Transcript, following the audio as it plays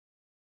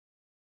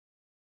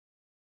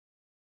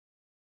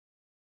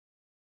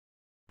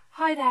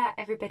Hi there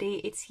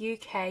everybody, it's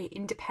UK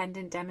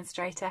independent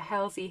demonstrator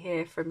Halsey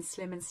here from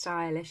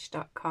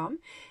slimandstylish.com.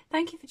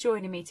 Thank you for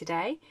joining me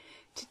today.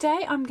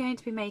 Today I'm going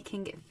to be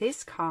making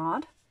this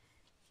card.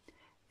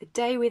 The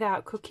day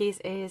without cookies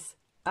is,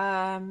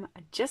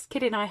 just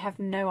kidding, I have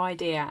no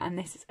idea, and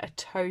this is a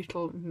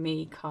total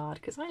me card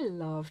because I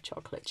love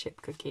chocolate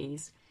chip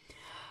cookies.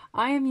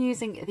 I am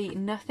using the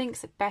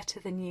Nothing's Better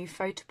Than You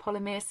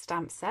photopolymer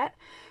stamp set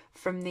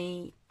from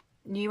the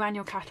new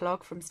annual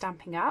catalogue from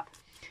Stampin Up.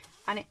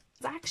 And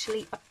it's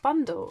actually a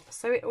bundle,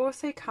 so it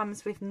also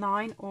comes with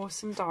 9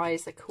 awesome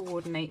dies that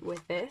coordinate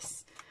with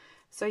this.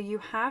 So you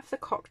have the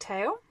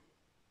cocktail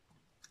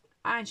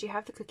and you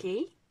have the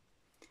cookie,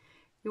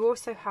 you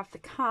also have the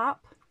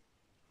cup,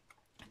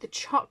 the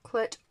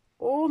chocolate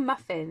or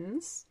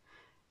muffins,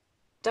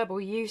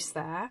 double use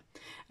there,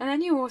 and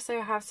then you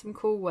also have some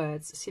cool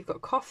words. So you've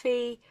got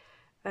coffee,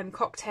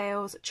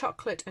 cocktails,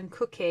 chocolate and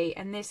cookie,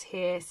 and this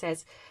here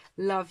says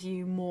love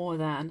you more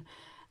than.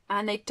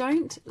 And they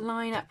don't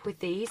line up with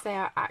these, they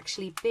are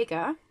actually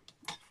bigger,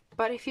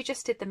 but if you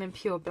just did them in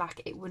pure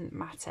black it wouldn't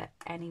matter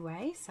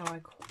anyway, so I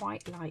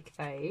quite like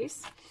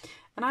those.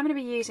 And I'm going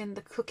to be using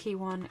the cookie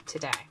one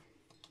today.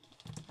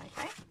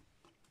 Okay.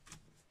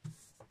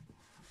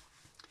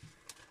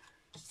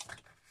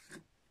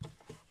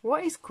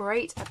 What is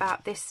great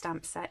about this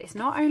stamp set is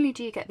not only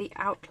do you get the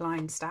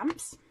outline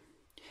stamps,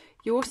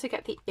 you also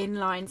get the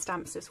inline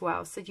stamps as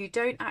well, so you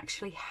don't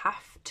actually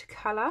have to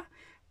colour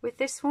with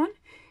this one.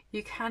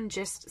 You can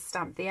just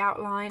stamp the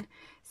outline,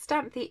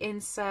 stamp the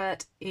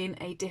insert in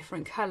a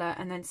different colour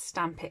and then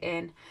stamp it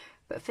in.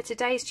 But for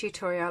today's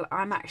tutorial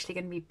I'm actually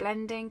going to be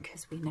blending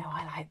because we know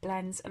I like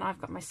blends, and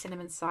I've got my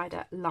cinnamon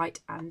cider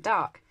light and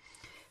dark.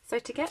 So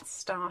to get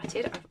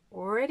started, I've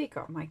already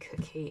got my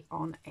cookie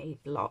on a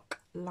block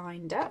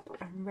lined up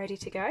and ready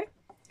to go.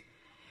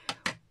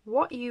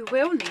 What you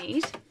will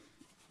need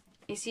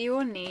is you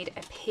will need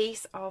a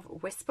piece of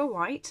Whisper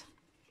White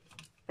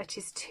that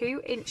is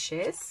 2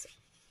 inches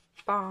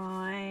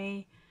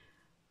by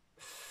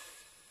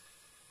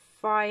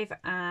 5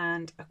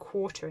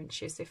 1/4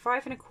 inches, so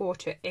 5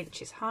 1/4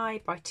 inches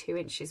high by 2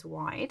 inches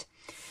wide.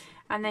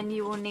 And then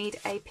you will need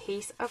a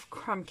piece of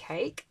crumb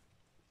cake,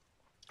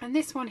 and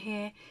this one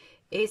here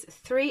is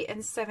 3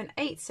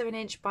 7/8 of an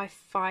inch by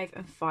 5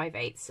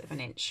 5/8 of an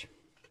inch.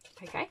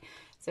 Okay,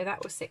 so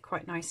that will sit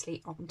quite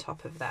nicely on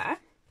top of there.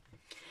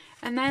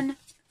 And then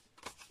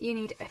you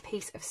need a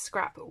piece of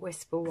scrap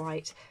Whisper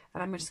White,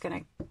 and I'm just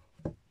going to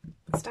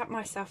stamp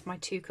myself my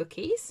 2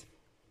 cookies.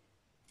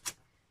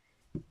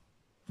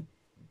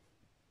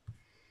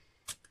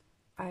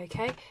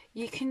 Okay,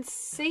 you can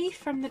see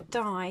from the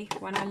die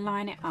when I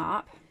line it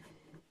up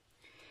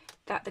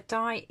that the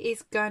die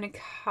is going to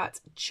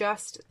cut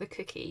just the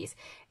cookies.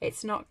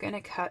 It's not going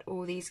to cut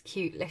all these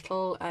cute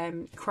little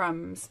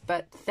crumbs,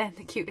 but then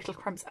the cute little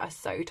crumbs are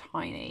so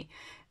tiny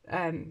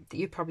that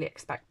you'd probably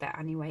expect that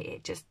anyway.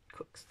 It just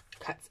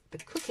cuts the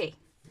cookie.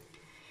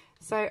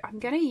 So I'm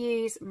going to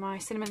use my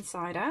cinnamon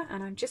cider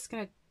and I'm just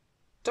going to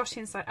dot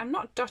inside. I'm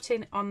not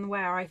dotting on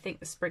where I think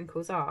the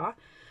sprinkles are.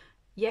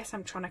 Yes,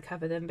 I'm trying to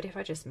cover them, but if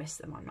I just miss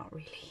them, I'm not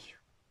really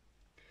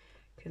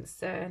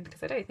concerned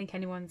because I don't think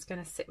anyone's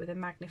going to sit with a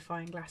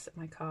magnifying glass at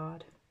my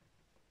card.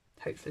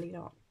 Hopefully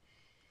not.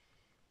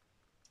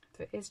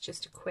 So it is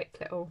just a quick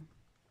little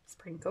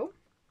sprinkle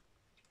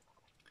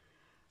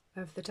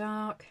of the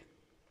dark.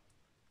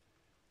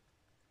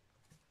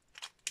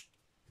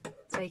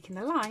 Taking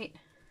the light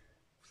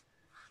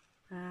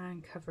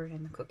and covering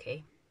in the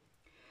cookie.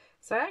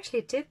 So I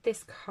actually did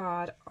this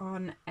card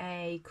on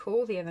a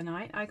call the other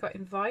night. I got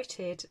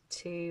invited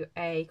to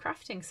a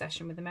crafting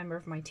session with a member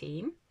of my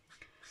team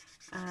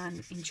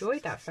and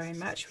enjoyed that very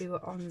much. We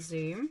were on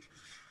Zoom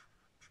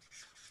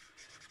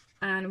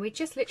and we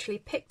just literally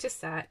picked a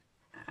set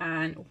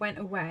and went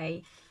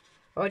away.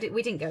 Or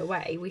we didn't go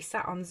away, we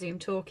sat on Zoom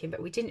talking,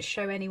 but we didn't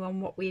show anyone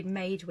what we had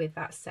made with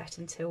that set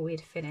until we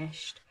had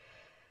finished.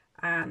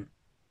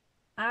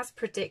 As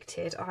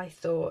predicted, I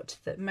thought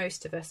that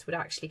most of us would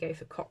actually go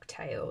for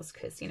cocktails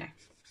because, you know,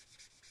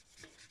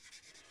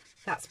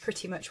 that's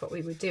pretty much what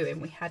we were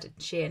doing. We had a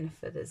gin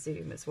for the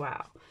Zoom as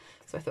well.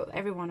 So I thought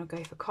everyone would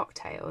go for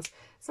cocktails.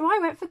 So I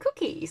went for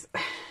cookies.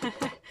 And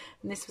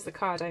this was the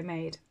card I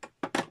made.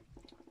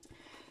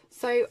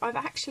 So I've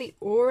actually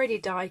already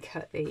die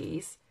cut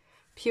these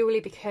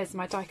purely because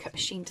my die cut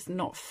machine does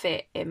not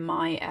fit in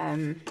my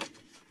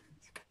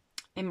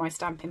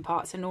stamping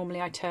part, so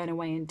normally I turn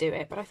away and do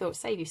it, but I thought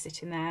save you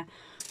sitting there,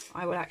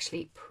 I will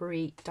actually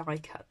pre-die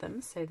cut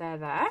them, so they're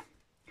there.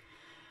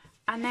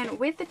 And then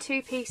with the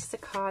 2 pieces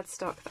of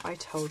cardstock that I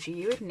told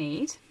you would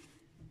need,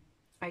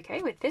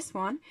 okay, with this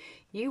one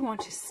you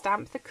want to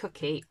stamp the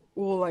cookie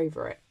all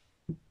over it,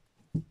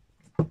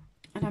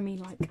 and I mean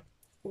like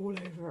all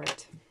over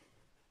it.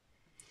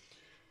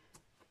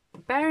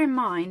 Bear in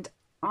mind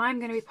I'm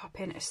going to be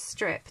popping a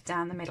strip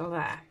down the middle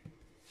there,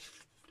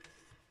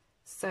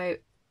 so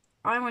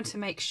I want to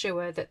make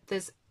sure that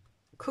there's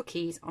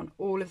cookies on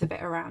all of the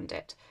bit around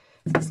it.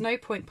 There's no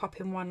point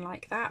popping one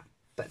like that,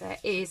 but there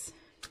is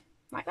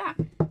like that.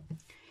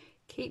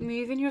 Keep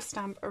moving your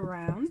stamp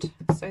around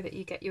so that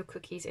you get your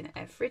cookies in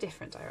every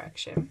different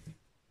direction.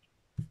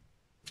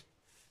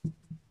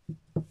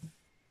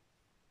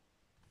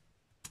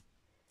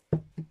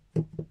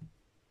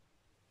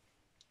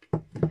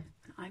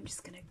 I'm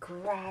just going to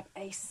grab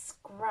a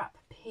scrap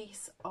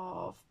piece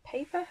of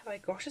paper. Have I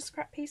got a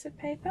scrap piece of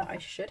paper? I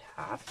should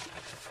have.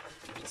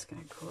 I'm just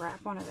going to grab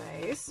one of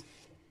those.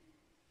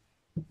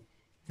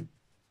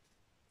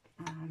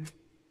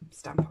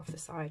 Stamp off the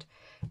side,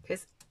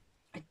 because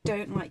I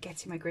don't like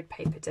getting my grid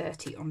paper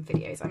dirty on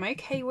videos. I'm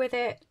okay with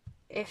it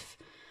if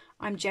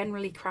I'm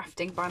generally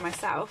crafting by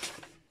myself,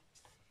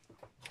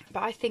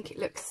 but I think it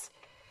looks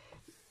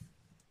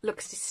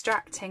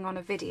distracting on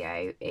a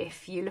video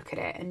if you look at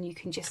it and you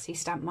can just see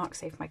stamp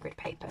marks over my grid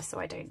paper, so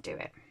I don't do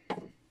it.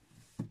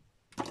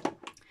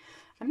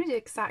 I'm going to do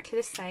exactly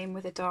the same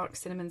with a dark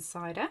cinnamon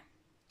cider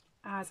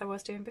as I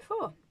was doing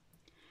before.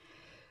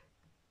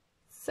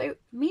 So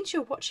it means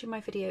you're watching my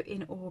video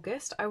in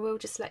August. I will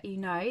just let you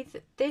know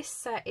that this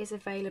set is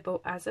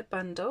available as a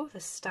bundle,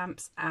 the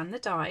stamps and the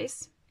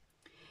dies.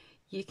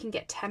 You can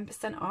get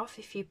 10% off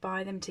if you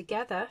buy them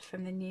together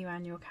from the new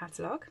annual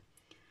catalogue.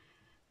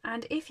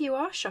 And if you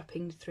are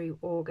shopping through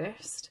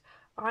August,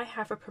 I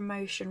have a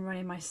promotion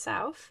running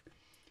myself,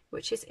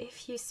 which is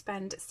if you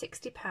spend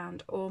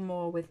 £60 or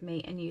more with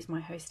me and use my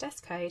hostess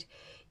code,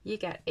 you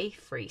get a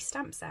free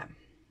stamp set.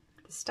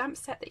 The stamp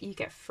set that you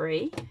get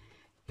free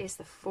is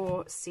the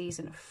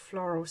 4-season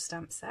floral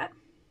stamp set,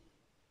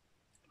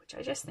 which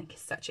I just think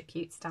is such a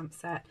cute stamp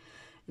set.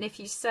 And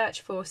if you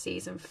search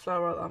 4-season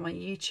floral on my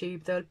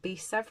YouTube, there'll be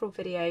several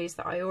videos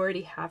that I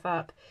already have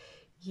up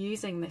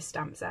using this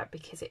stamp set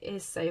because it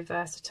is so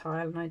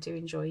versatile and I do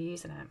enjoy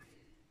using it.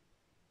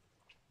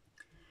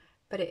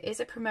 But it is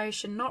a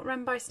promotion not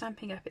run by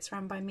Stampin' Up, it's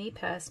run by me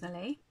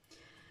personally.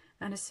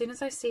 And as soon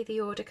as I see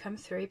the order come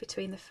through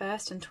between the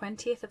 1st and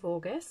 20th of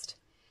August,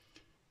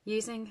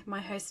 using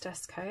my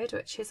hostess code,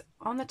 which is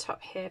on the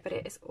top here, but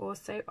it is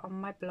also on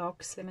my blog,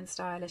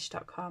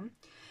 slimandstylish.com,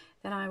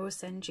 then I will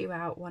send you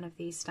out one of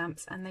these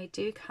stamps, and they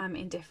do come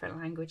in different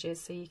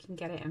languages, so you can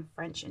get it in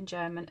French and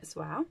German as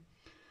well.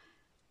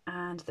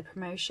 And the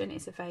promotion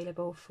is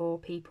available for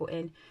people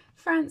in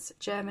France,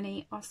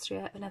 Germany,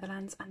 Austria, the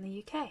Netherlands and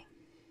the UK.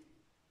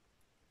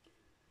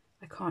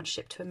 I can't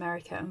ship to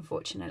America,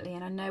 unfortunately,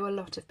 and I know a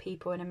lot of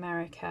people in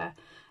America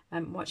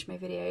watch my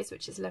videos,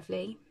 which is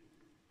lovely.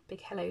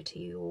 Big hello to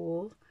you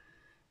all.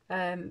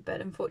 But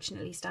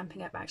unfortunately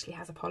Stampin' Up actually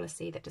has a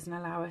policy that doesn't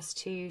allow us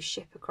to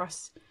ship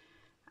across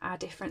our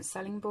different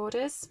selling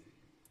borders,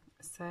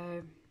 so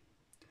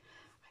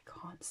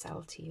I can't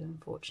sell to you,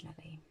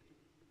 unfortunately.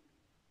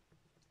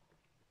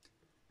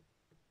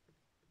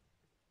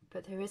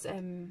 But there is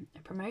a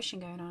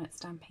promotion going on at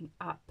Stampin'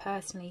 Up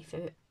personally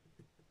for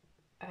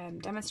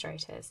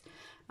demonstrators,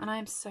 and I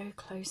am so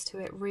close to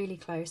it, really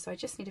close, so I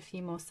just need a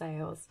few more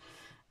sales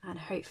and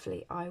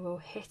hopefully I will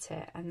hit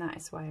it, and that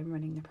is why I'm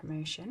running the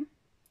promotion,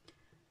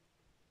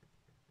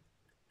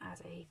 as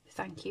a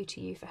thank you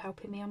to you for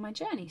helping me on my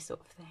journey,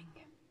 sort of thing.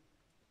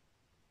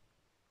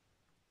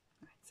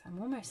 Right, so I'm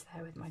almost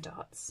there with my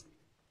dots.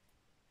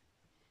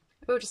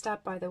 I will just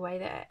add, by the way,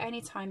 that at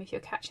any time, if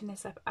you're catching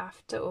this up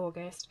after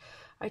August,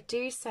 I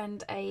do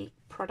send a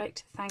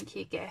product thank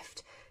you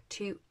gift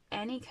to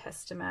any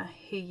customer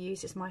who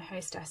uses my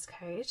hostess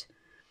code.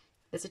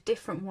 There's a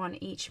different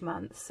one each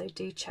month, so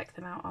do check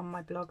them out on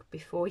my blog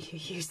before you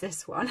use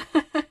this one.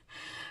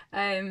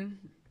 And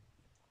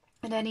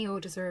any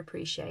orders are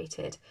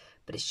appreciated,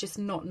 but it's just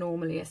not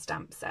normally a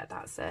stamp set.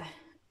 That's an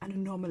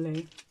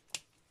anomaly.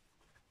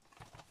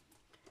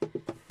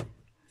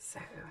 So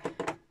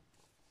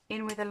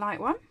in with a light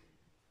one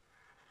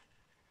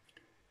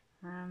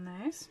around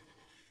those,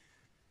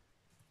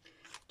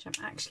 which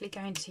I'm actually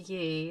going to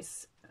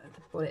use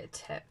the bullet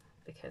tip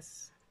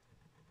because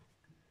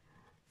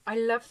I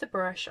love the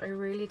brush, I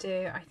really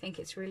do. I think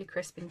it's really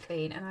crisp and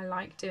clean, and I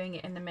like doing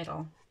it in the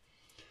middle.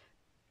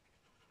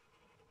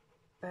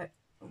 But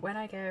when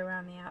I go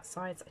around the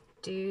outsides, I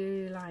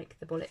do like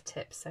the bullet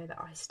tip so that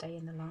I stay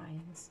in the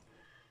lines.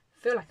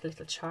 I feel like a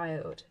little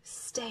child.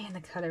 Stay in the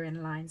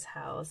colouring lines,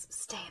 Hells.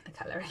 Stay in the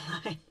colouring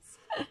lines.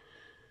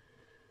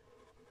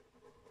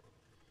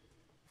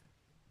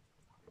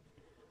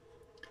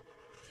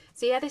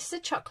 So yeah, this is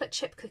a chocolate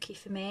chip cookie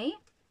for me.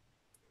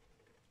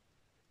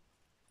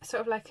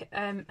 Sort of like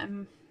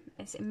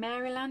is it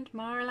Maryland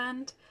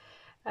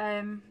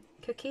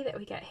cookie that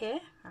we get here.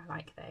 I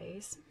like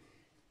those.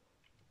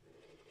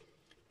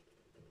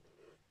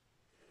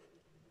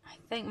 I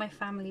think my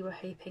family were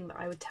hoping that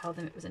I would tell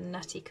them it was a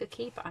nutty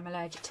cookie, but I'm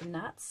allergic to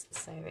nuts,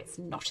 so it's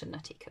not a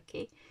nutty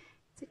cookie.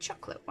 It's a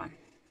chocolate one.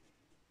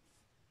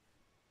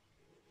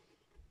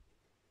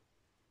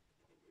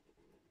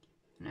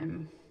 And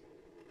I'm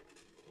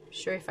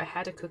sure if I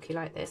had a cookie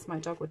like this, my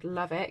dog would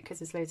love it because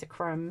there's loads of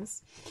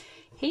crumbs.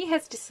 He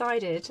has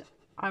decided,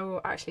 I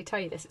will actually tell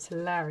you this, it's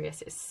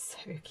hilarious, it's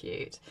so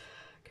cute.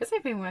 Because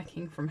I've been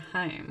working from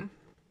home,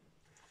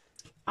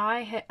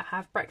 I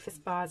have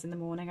breakfast bars in the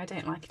morning. I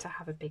don't like to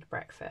have a big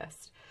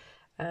breakfast.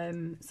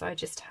 So I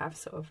just have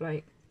sort of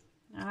like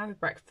I have a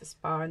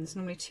breakfast bar, and there's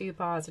normally 2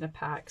 bars in a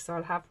pack, so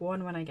I'll have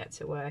one when I get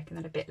to work, and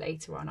then a bit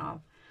later on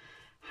I'll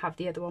have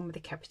the other one with a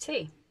cup of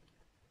tea.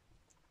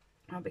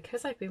 Now,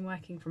 because I've been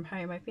working from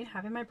home, I've been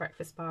having my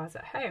breakfast bars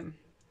at home.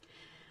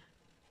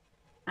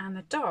 And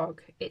the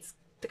dog, it's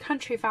the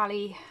Country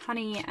Valley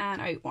honey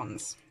and oat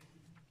ones,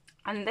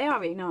 and they are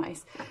really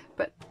nice,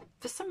 but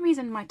for some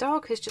reason my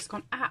dog has just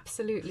gone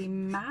absolutely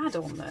mad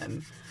on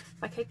them.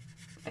 Like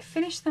I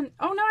finished them.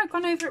 Oh no, I've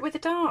gone over it with the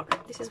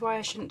dark. This is why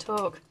I shouldn't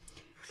talk.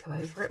 Go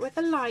over it with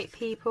the light,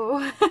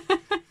 people.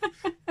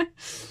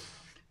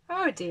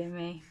 Oh dear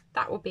me,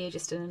 that will be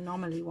just an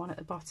anomaly one at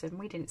the bottom.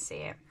 We didn't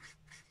see it.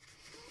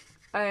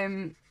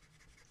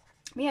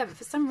 Yeah, but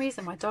for some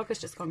reason my dog has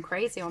just gone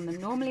crazy on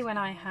them. Normally when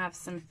I have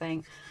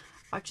something,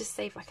 I'll just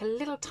save like a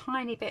little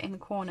tiny bit in the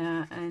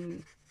corner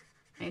and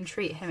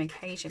treat him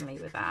occasionally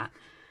with that.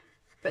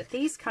 But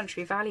these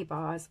Country Valley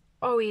bars,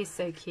 oh, he is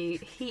so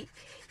cute. He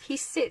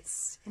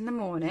sits in the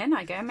morning,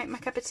 I go and make my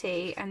cup of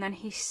tea, and then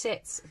he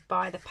sits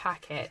by the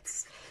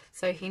packets,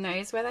 so he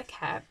knows where they're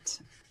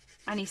kept,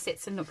 and he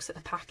sits and looks at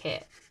the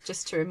packet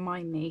just to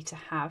remind me to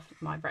have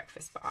my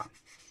breakfast bar.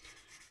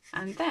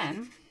 And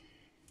then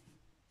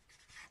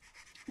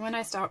when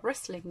I start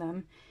rustling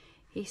them,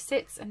 he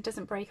sits and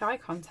doesn't break eye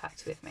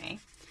contact with me,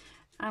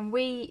 and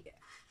we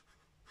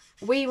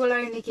will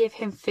only give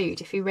him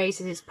food if he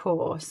raises his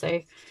paw.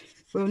 So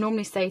we'll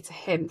normally say to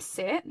him,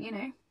 sit, you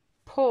know,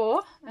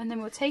 paw, and then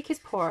we'll take his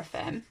paw off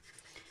him,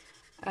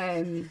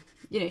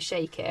 you know,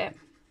 shake it,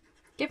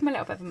 give him a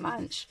little bit of a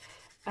munch,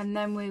 and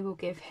then we will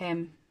give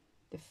him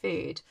the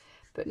food.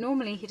 But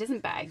normally he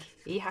doesn't beg.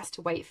 He has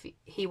to wait.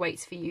 He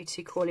waits for you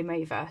to call him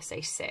over,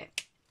 say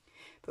sit.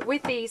 But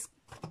with these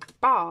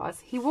bars,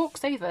 he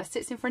walks over,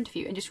 sits in front of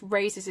you and just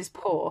raises his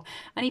paw,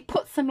 and he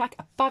puts them like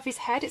above his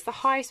head. It's the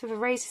highest we've ever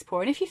raised his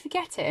paw, and if you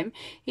forget him,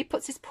 he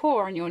puts his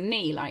paw on your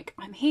knee like,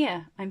 I'm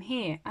here, I'm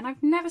here. And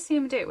I've never seen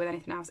him do it with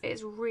anything else. It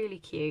is really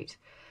cute.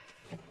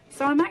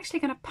 So I'm actually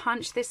going to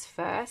punch this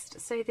first.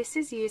 So this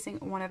is using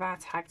one of our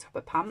tag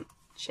topper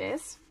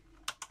punches,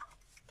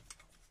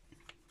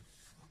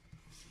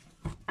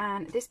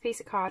 and this piece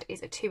of card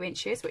is a 2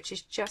 inches, which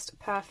is just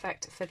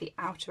perfect for the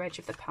outer edge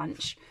of the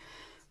punch.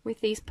 With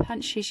these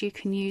punches, you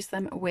can use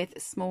them with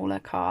smaller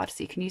cards.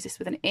 So you can use this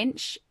with an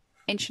inch,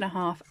 1.5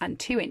 inches, and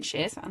 2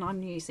 inches. And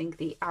I'm using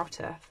the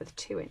outer for the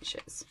 2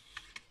 inches.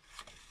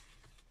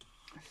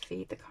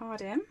 Feed the card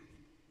in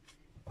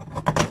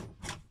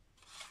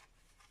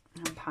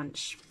and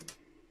punch.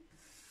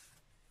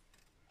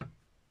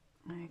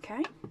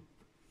 Okay.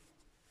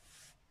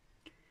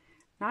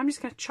 Now I'm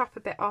just going to chop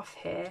a bit off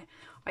here.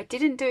 I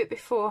didn't do it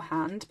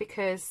beforehand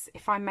because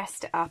if I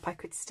messed it up, I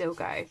could still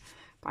go.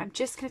 But I'm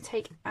just going to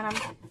take, and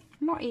I'm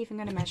not even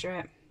going to measure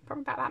it,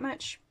 probably about that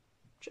much,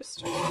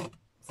 just a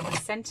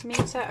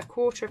centimetre,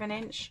 1/4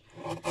 inch,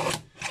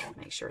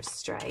 make sure it's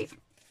straight.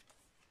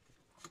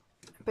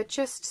 But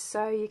just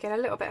so you get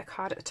a little bit of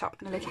card at the top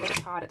and a little bit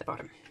of card at the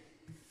bottom.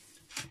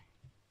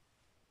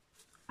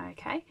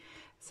 Okay,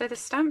 so the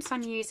stamps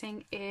I'm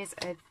using is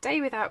A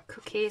Day Without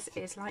Cookies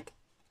is like,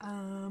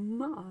 I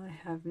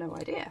have no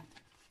idea.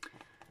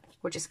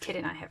 Well, just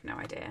kidding, I have no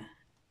idea.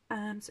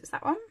 So it's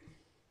that one.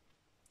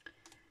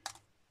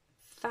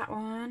 That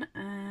one,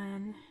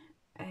 and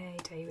A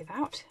Day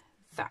Without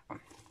that one.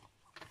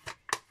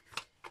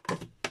 So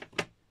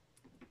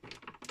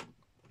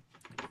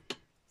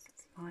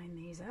let's line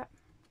these up.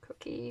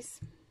 Cookies.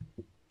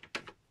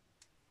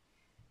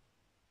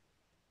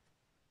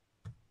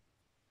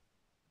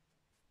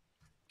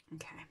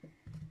 Okay.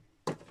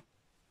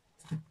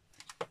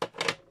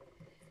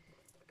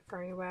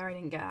 Very aware I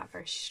didn't get that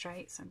very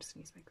straight, so I'm just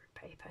going to use my grid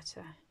paper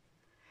to...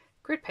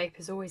 Grid paper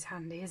is always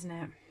handy, isn't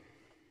it?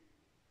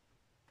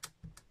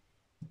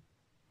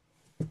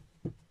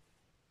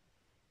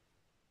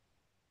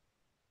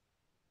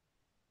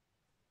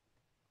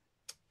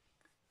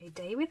 A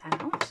Day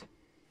Without.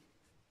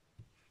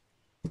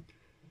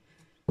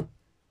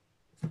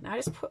 Now I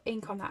just put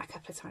ink on that a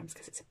couple of times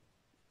because it's a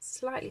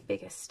slightly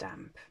bigger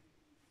stamp,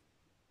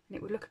 and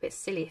it would look a bit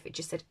silly if it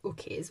just said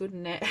cookies,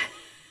 wouldn't it?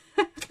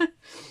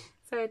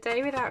 So A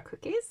Day Without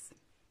Cookies,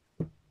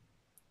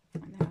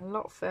 and then a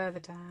lot further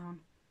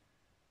down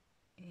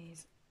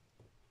is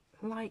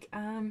like,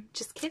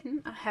 just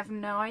kidding, I have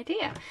no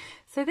idea.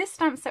 So this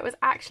stamp set was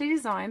actually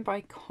designed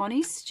by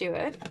Connie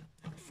Stewart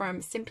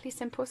from Simply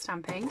Simple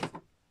Stamping.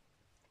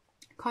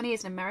 Connie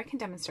is an American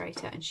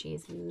demonstrator and she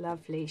is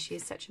lovely. She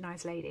is such a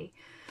nice lady.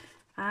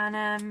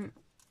 And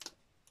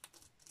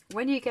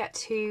when you get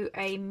to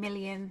 1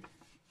 million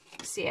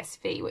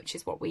CSV, which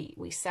is what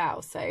we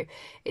sell, so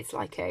it's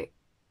like a,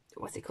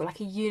 what's it called, like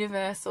a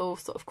universal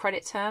sort of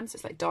credit term, so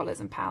it's like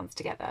dollars and pounds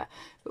together.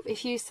 But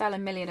if you sell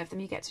 1 million of them,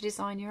 you get to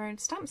design your own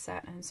stamp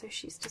set, and so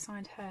she's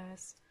designed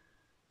hers.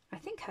 I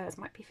think hers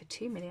might be for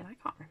 2 million, I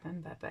can't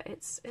remember, but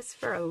it's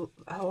for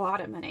a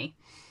lot of money.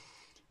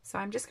 So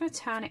I'm just going to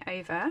turn it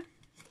over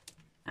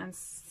and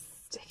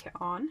stick it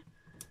on,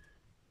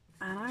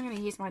 and I'm going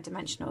to use my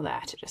dimensional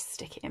there to just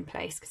stick it in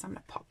place because I'm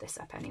going to pop this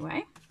up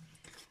anyway.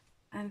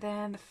 And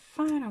then the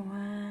final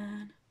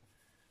one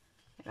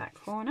at that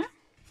corner.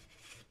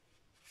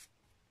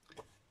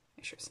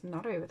 just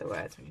not over the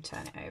words when you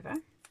turn it over.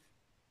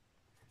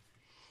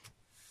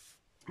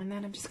 And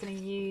then I'm just going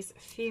to use a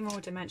few more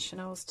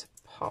dimensionals to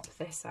pop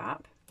this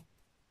up.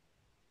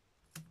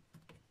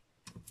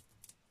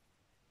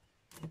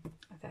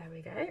 There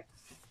we go.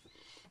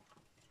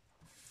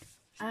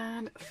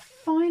 And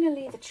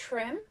finally the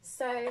trim.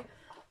 So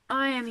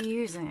I am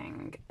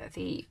using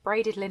the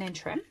braided linen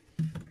trim.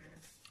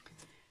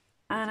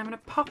 And I'm going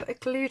to pop a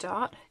glue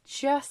dot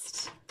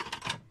just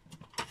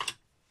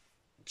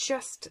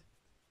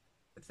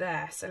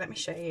there. So let me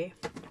show you.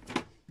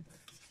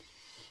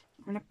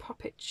 I'm going to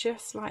pop it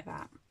just like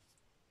that.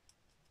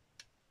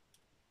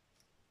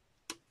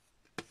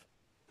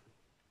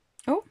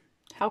 Oh,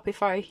 help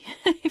if I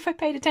if I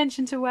paid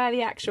attention to where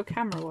the actual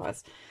camera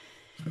was.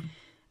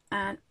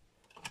 And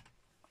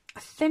a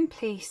thin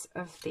piece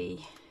of the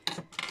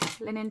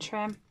linen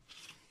trim,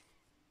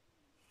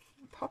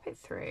 pop it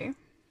through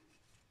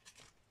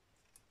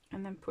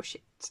and then push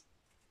it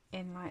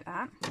in like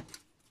that.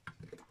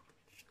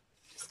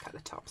 Just cut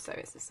the top so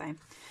it's the same,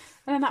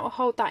 and then that will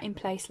hold that in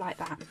place like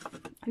that.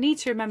 I need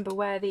to remember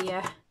where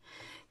the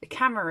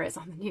camera is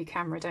on the new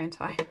camera, don't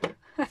I?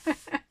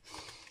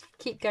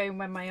 Keep going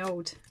where my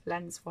old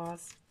lens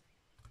was.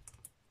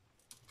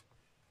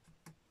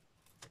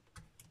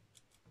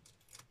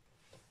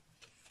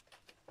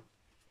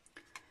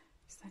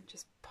 So then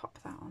just pop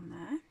that on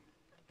there.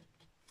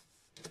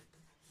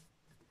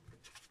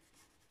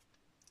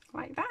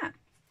 Like that.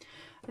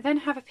 I then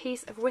have a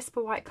piece of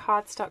Whisper White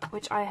cardstock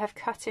which I have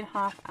cut in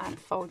half and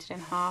folded in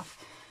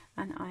half,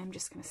 and I'm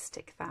just going to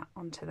stick that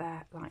onto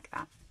there like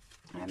that.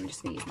 I'm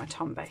just going to use my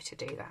Tombow to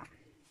do that.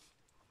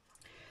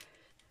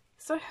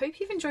 So I hope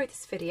you've enjoyed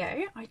this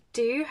video. I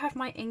do have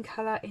my in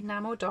colour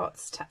enamel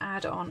dots to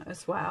add on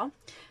as well,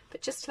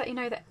 but just to let you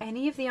know that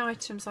any of the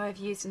items I have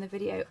used in the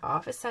video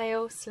are for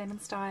sale.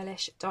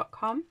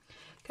 slimandstylish.com.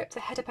 Go up to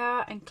header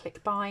bar and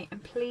click buy,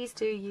 and please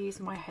do use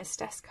my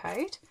hostess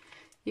code.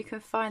 You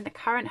can find the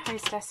current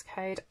hostess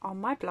code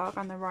on my blog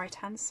on the right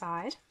hand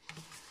side.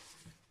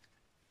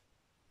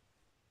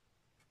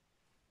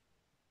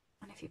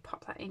 And if you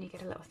pop that in, you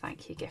get a little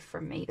thank you gift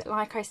from me. But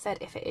like I said,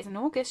 if it is in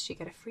August, you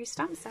get a free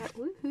stamp set.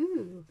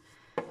 Woohoo!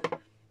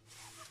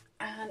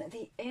 And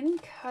the in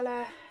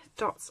colour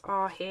dots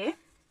are here.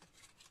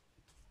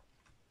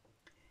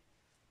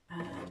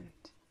 And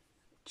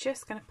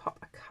just going to pop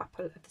a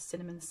couple of the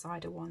cinnamon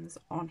cider ones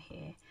on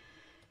here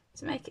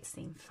to make it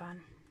seem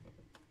fun.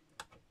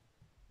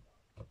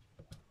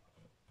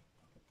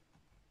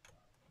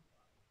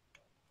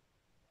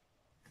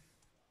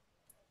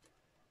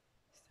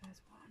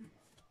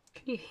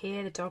 Can you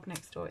hear the dog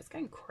next door? It's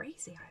going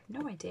crazy. I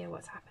have no idea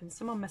what's happened.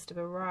 Someone must have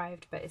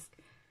arrived, but it's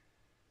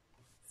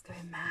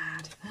going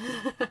mad.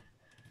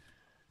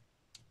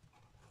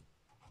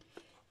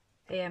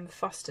 They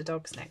foster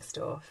dogs next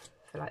door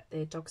for like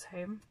their dog's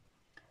home.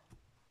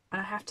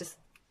 And I have to,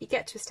 you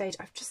get to a stage,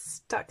 I've just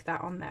stuck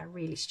that on there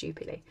really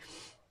stupidly.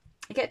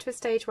 I get to a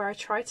stage where I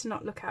try to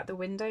not look out the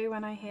window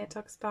when I hear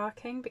dogs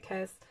barking,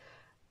 because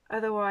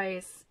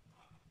otherwise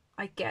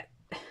I get,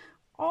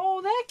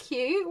 oh, they're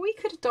cute, we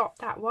could adopt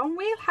that one,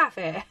 we'll have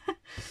it.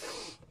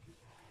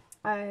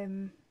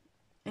 And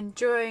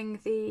during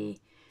the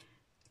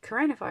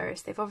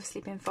coronavirus, they've obviously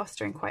been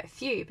fostering quite a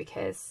few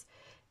because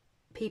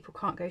people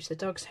can't go to the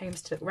dogs'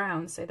 homes to look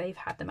round, so they've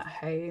had them at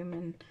home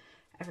and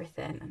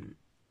everything. And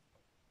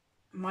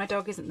my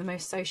dog isn't the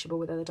most sociable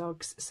with other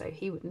dogs, so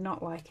he would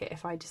not like it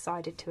if I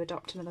decided to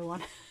adopt another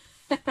one.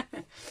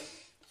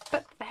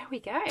 But there we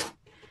go.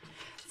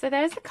 So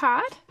there's the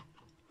card.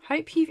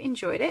 Hope you've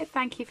enjoyed it.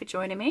 Thank you for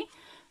joining me,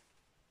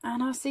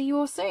 and I'll see you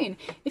all soon.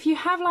 If you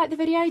have liked the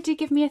video, do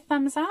give me a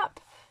thumbs up,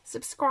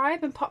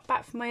 subscribe and pop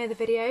back for my other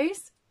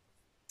videos.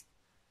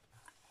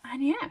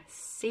 And yeah,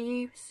 see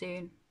you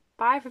soon.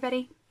 Bye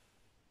everybody.